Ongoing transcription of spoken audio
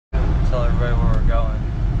everybody where we're going.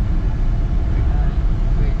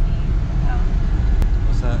 Brittany's house.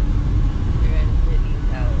 What's that? We're at Brittany's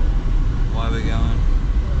house. Why are we going?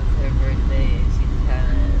 It's her birthday and she's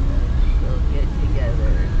having a little get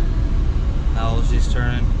together. How old she's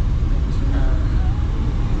turning?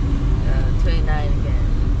 29 again.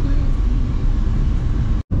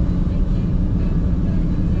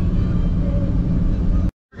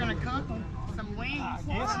 We're gonna cook some wings.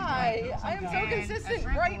 Why? I am so consistent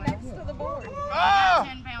right next to the board.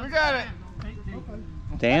 Oh, we got it.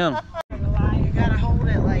 Damn. You gotta hold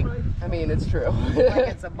it like I mean, it's true.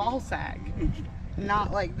 it's a ball sack.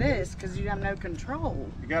 Not like this, because you have no control.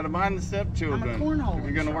 You gotta mind the stepchildren. I'm a cornhole if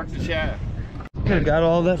you're gonna work the shaft. Could have got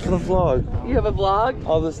all that for the vlog. You have a vlog?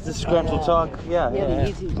 All this disgruntled talk. Yeah. You have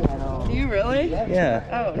a YouTube channel. Do you really? Yeah.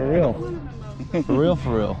 Oh. For real. For real,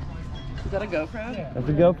 for real. Is that a GoPro? That's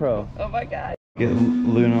a GoPro. Oh my god. Get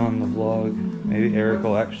Luna on the vlog. Maybe Eric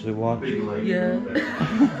will actually watch. Yeah.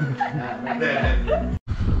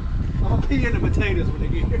 I'll be in the potatoes when they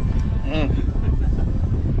get here.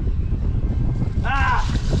 Ah!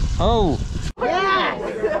 Oh! Yes!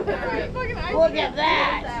 Look at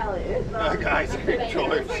that! Ice cream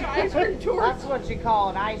choice. That's what you call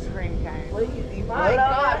an ice cream cone. My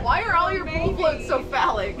god, why are all your pool floats so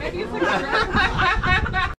phallic?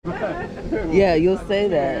 Yeah, you'll say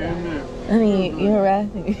that. I mean, you're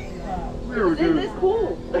harassing me. It's in this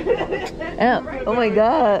pool. Oh my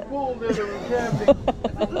god.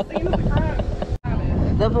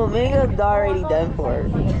 The flamingo's already done for.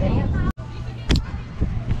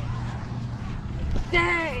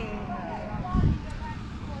 Dang.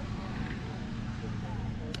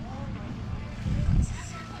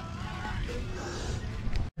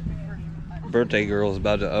 Birthday girl's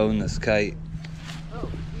about to own this kite.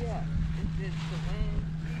 Oh, yeah. It's the wind.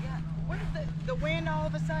 Where did the wind all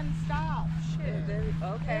of a sudden stop? Shit.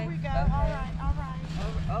 Okay. There we go. Okay. All right, all right.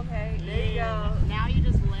 Okay, there you go. Now you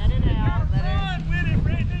just let it out. Run with it,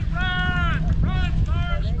 Brittany, run! Run,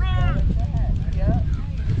 Stars, run! Yep.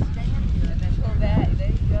 And then pull back. There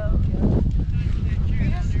you go. You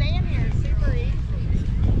just stand here. It's super easy.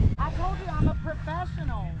 I told you I'm a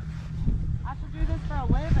professional. I should do this for a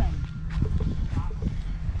living.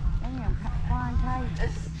 Damn, flying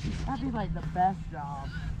kites. That'd be like the best job.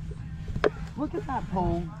 Look at that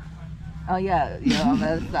pool. Oh yeah, on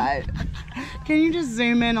the other side. Can you just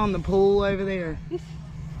zoom in on the pool over there?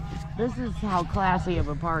 This is how classy of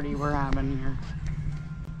a party we're having here.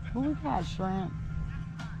 Well, we've got shrimp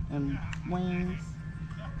and wings,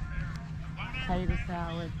 potato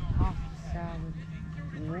salad, pasta salad,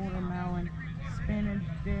 watermelon, spinach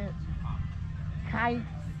dip, kites.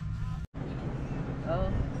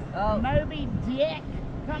 Oh. Moby Dick,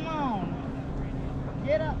 come on,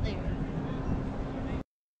 get up there.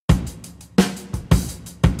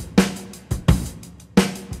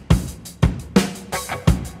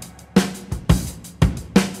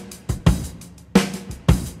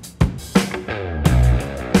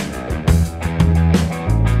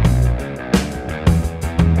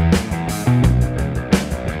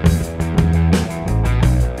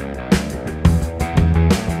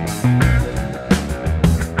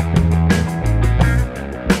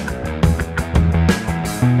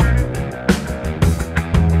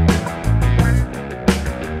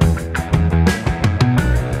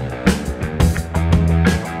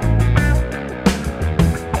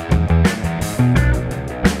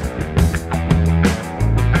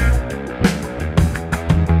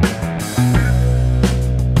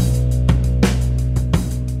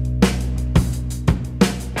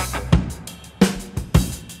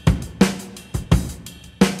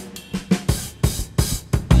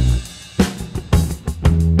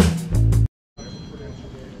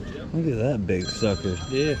 Look at that big sucker.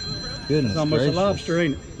 Yeah. Goodness It's almost gracious. a lobster,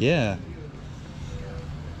 ain't it? Yeah.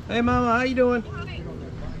 Hey, Mama, how you doing?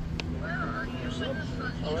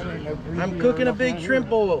 I'm cooking a big shrimp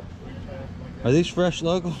boil. Are these fresh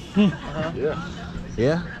local? Yeah.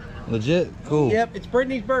 Yeah? Legit? Cool. Yep, it's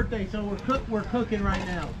Brittany's birthday, so we're cooking right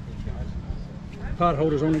now. Pot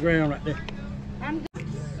holders on the ground right there.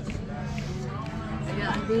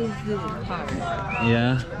 These cars.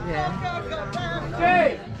 Yeah? Yeah.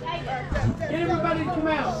 Hey! Get everybody to come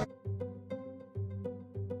out.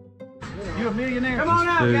 You a millionaire? Come on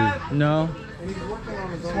out, Food. guys. No. I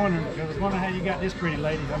was wondering how you got this pretty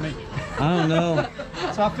lady. I mean, I don't know.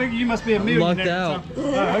 so I figured you must be a millionaire. Lucked out.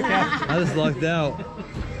 Oh, okay. I just lucked out.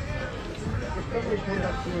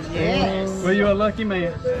 Yes. Well, you're a lucky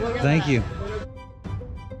man. Thank you.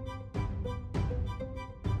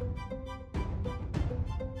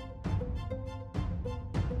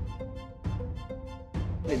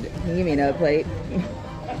 Can you give me another plate?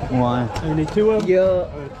 Why? You need two of them?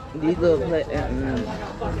 Yo, these little play.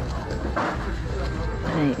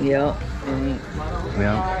 Yo,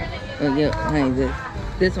 Yeah. hey,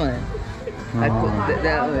 this one. I cooled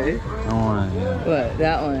that one. I want it, yeah. What?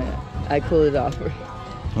 That one. I cooled it off.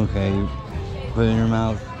 Okay, you put it in your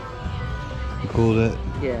mouth. You cooled it.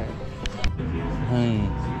 Yeah. Honey,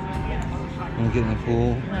 wanna get in the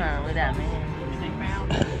pool? Nah, with that man.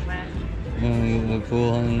 You wanna get in the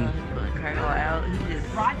pool, honey? Colonel out. He just,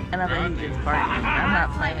 and I bet he just barking. I'm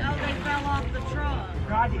not playing him.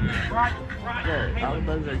 Look, all the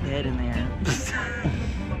bugs are dead in there.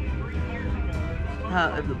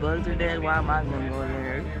 How, if the bugs are dead, why am I gonna go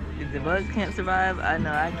there? If the bugs can't survive, I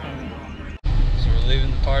know I can't. So we're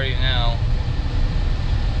leaving the party now.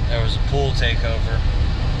 There was a pool takeover.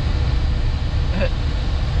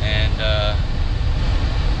 And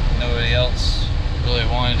nobody else really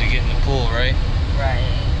wanted to get in the pool, right? Right.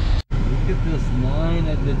 Look at this line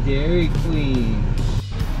at the Dairy Queen.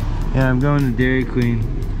 Yeah, I'm going to Dairy Queen.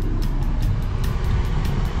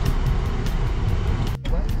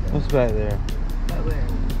 What? What's back there? Right where?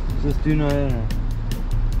 It says do not enter.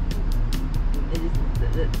 It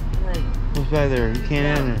just, like, What's back there? You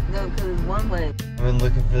can't enter. no, because it's one way. I've been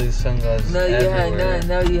looking for these sunglasses No, you haven't. everywhere.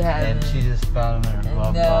 No, you haven't. And she just found them in her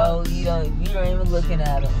glove No, box. you don't. You weren't even looking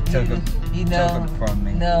at them. Took them. You know. Took them from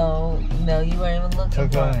me. No, you weren't even looking.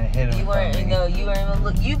 Took them and hid them You weren't. from me. No, you weren't even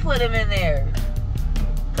look. You put them in there.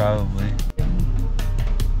 Probably.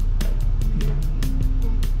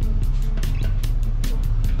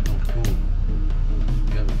 Oh, cool.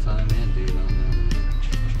 You got the time and dude on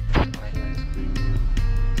there. White ice cream.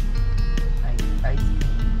 Ice cream.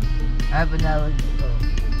 I have vanilla.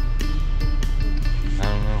 I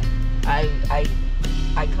don't know.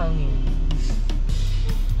 I cone you.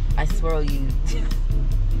 I swirl you.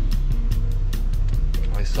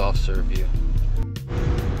 I soft serve you.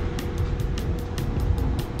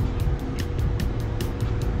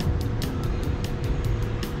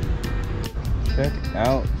 Check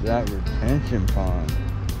out that retention pond.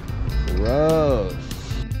 Gross.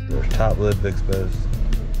 There's top lip exposed.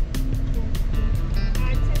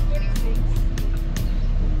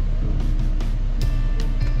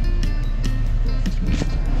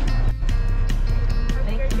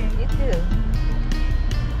 Thank you. You too.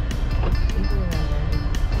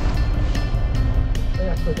 I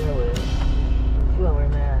got to put her with. She won't wear a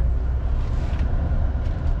mask.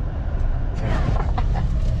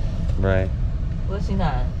 Right. Well, she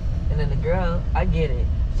not. And then the girl, I get it.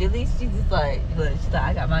 She, at least she's just like, look, she's like,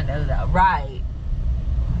 I got my nose out. Right.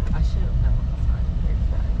 I should have known.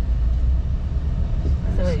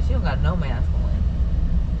 I said, wait, she don't got no mask on.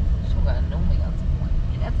 She don't got no mask on.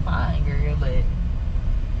 And that's fine, girl, but you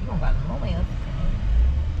don't got no mask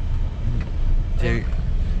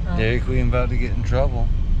on. Dairy Queen about to get in trouble.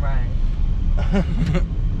 Right.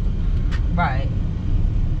 Right.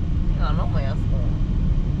 You got no mask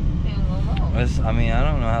on. You don't know. I mean, I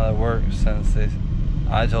don't know how that works since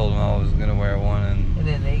I told them I was gonna wear one and And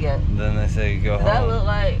then they say go did home. that look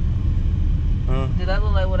like? Huh? Did that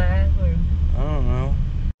look like what I asked for? I don't know.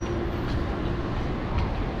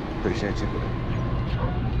 Appreciate you.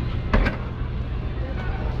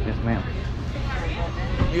 Yes, ma'am.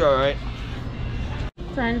 You alright?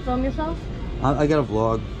 Trying to film yourself? I got a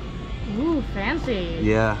vlog. Ooh, fancy.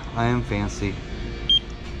 Yeah, I am fancy.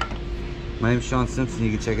 My name's Sean Simpson.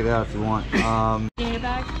 You can check it out if you want. In your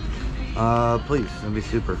bag? Please, that'd be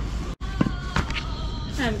super.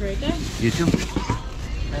 Have a great day. You too.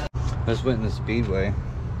 I just went in the Speedway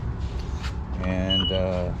and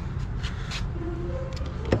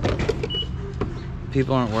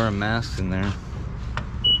people aren't wearing masks in there.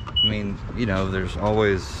 I mean, you know, there's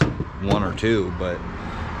always one or two, but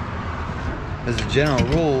as a general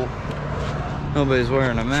rule, nobody's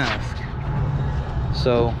wearing a mask.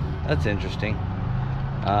 So that's interesting.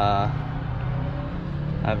 I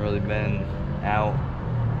haven't really been out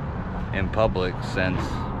in public since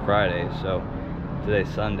Friday, so today's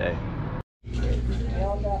Sunday. They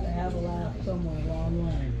all got to have a laugh somewhere along the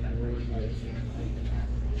line.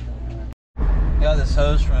 Got this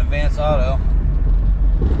hose from Advanced Auto.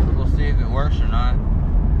 We'll see if it works or not. I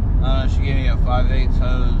don't know, she gave me a 5/8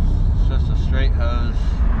 hose. It's just a straight hose.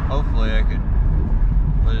 Hopefully I could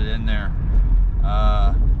put it in there.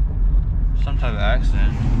 Some type of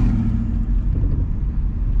accident.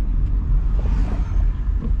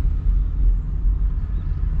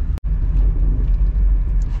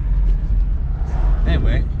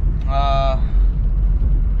 Anyway,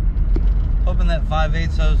 hoping that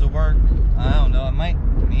 5/8 hose will work. I don't know, I might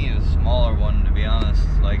need a smaller one to be honest,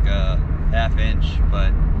 like a 1/2 inch,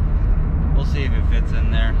 but we'll see if it fits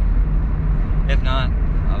in there. If not,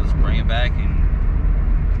 I'll back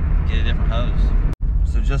and get a different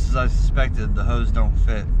hose. So just as I suspected, the hose don't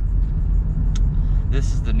fit.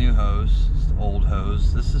 This is the new hose, it's the old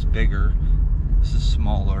hose. This is bigger, this is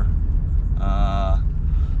smaller.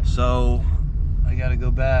 So I gotta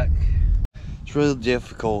go back. It's really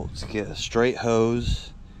difficult to get a straight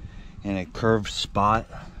hose in a curved spot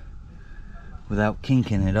without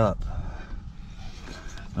kinking it up.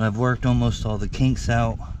 But I've worked almost all the kinks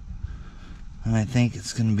out, and I think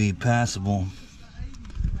it's gonna be passable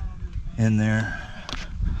in there.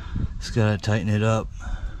 Just gotta tighten it up.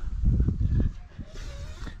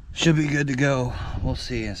 Should be good to go. We'll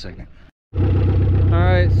see in a second.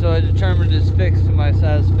 Alright, so I determined it's fixed to my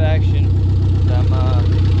satisfaction. I'm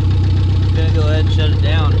gonna go ahead and shut it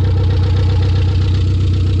down.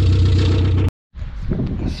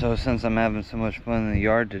 So since I'm having so much fun in the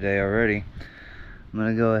yard today already, I'm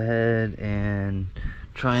gonna go ahead and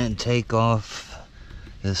try and take off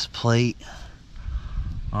this plate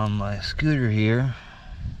on my scooter here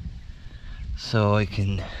so I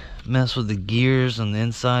can mess with the gears on the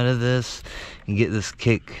inside of this and get this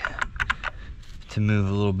kick to move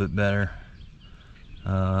a little bit better.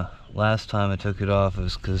 Last time I took it off it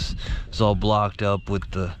was because it's all blocked up with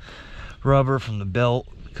the rubber from the belt,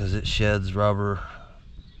 because it sheds rubber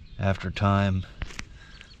after time.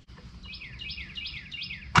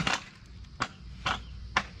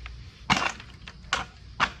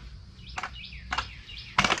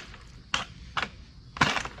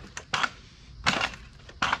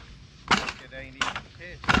 It ain't even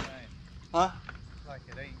catching, Huh? like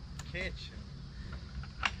it ain't catching.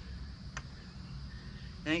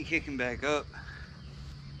 It ain't kicking back up.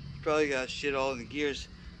 Probably got shit all in the gears.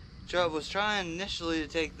 Was trying initially to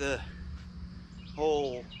take the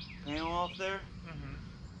whole panel off there,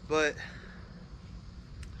 but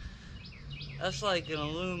that's like an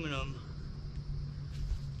aluminum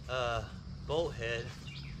bolt head,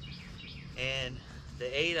 and the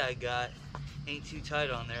 8 I got ain't too tight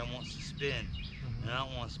on there and wants to spin, and I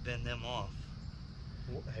don't want to spin them off.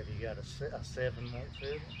 Have you got a 7 won't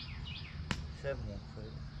fit? 7 won't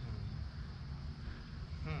fit.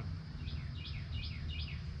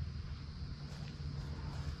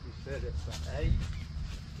 You said it's an 8?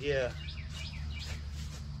 Yeah.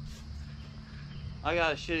 I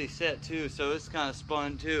got a shitty set too, so it's kind of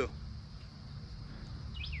spun too.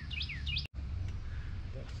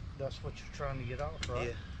 That's what you're trying to get off, right?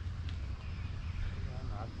 Yeah.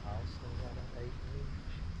 I also got an 8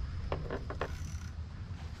 inch.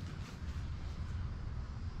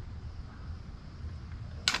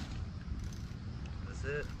 That's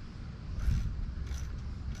it.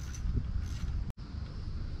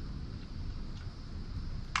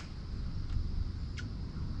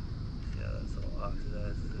 Yeah, that's all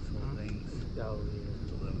oxidized. This whole thing's Oh,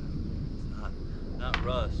 yeah. aluminum. It's not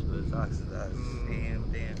rust, but it's oxidized.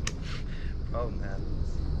 Damn. Problem happens.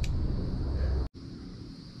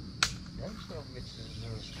 Them stuff gets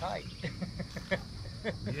tight.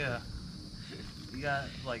 Yeah. You gotta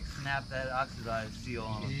like snap that oxidized seal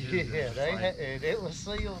on them too. Yeah, It's they like- and it was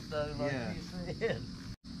sealed though, like Yeah. you said.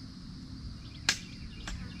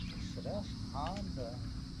 So that's Honda.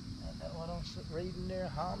 Is that what I'm reading there?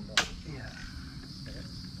 Honda? Yeah.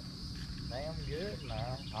 Damn good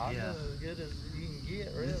now. Honda's Yeah. as good as you can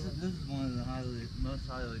get, really. This is one of the most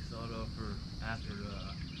highly sought after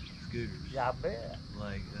scooters. Yeah, I bet.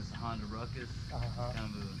 Like it's a Honda Ruckus, Uh-huh.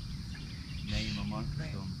 kind of a name amongst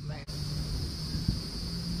them. Man.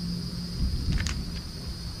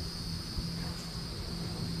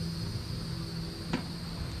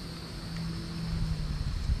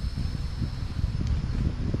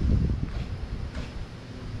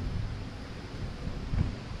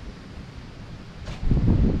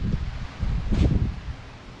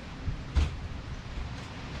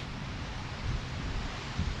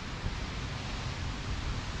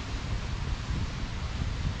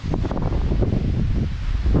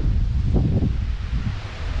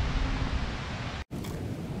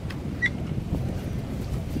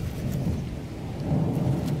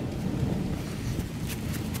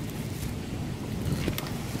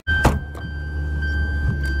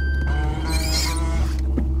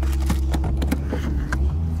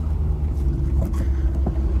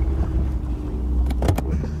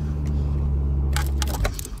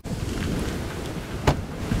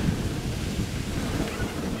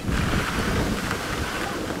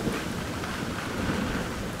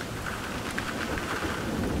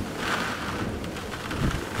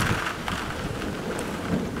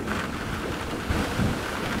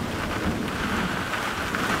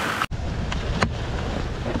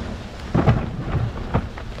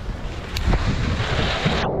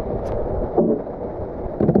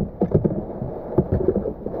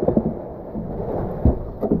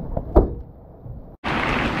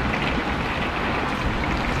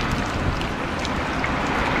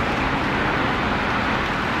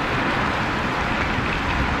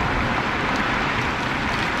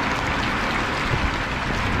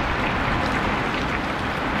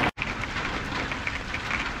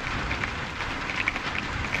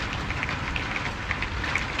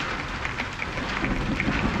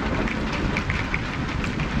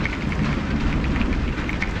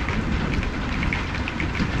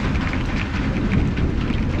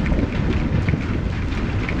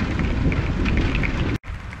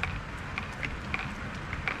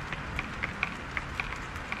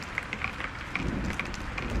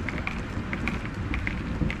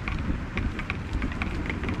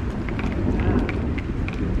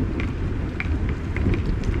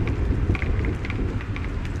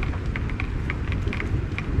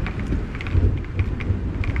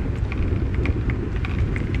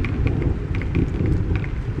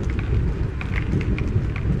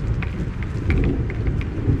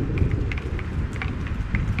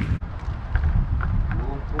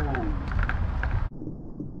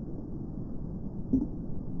 Bye.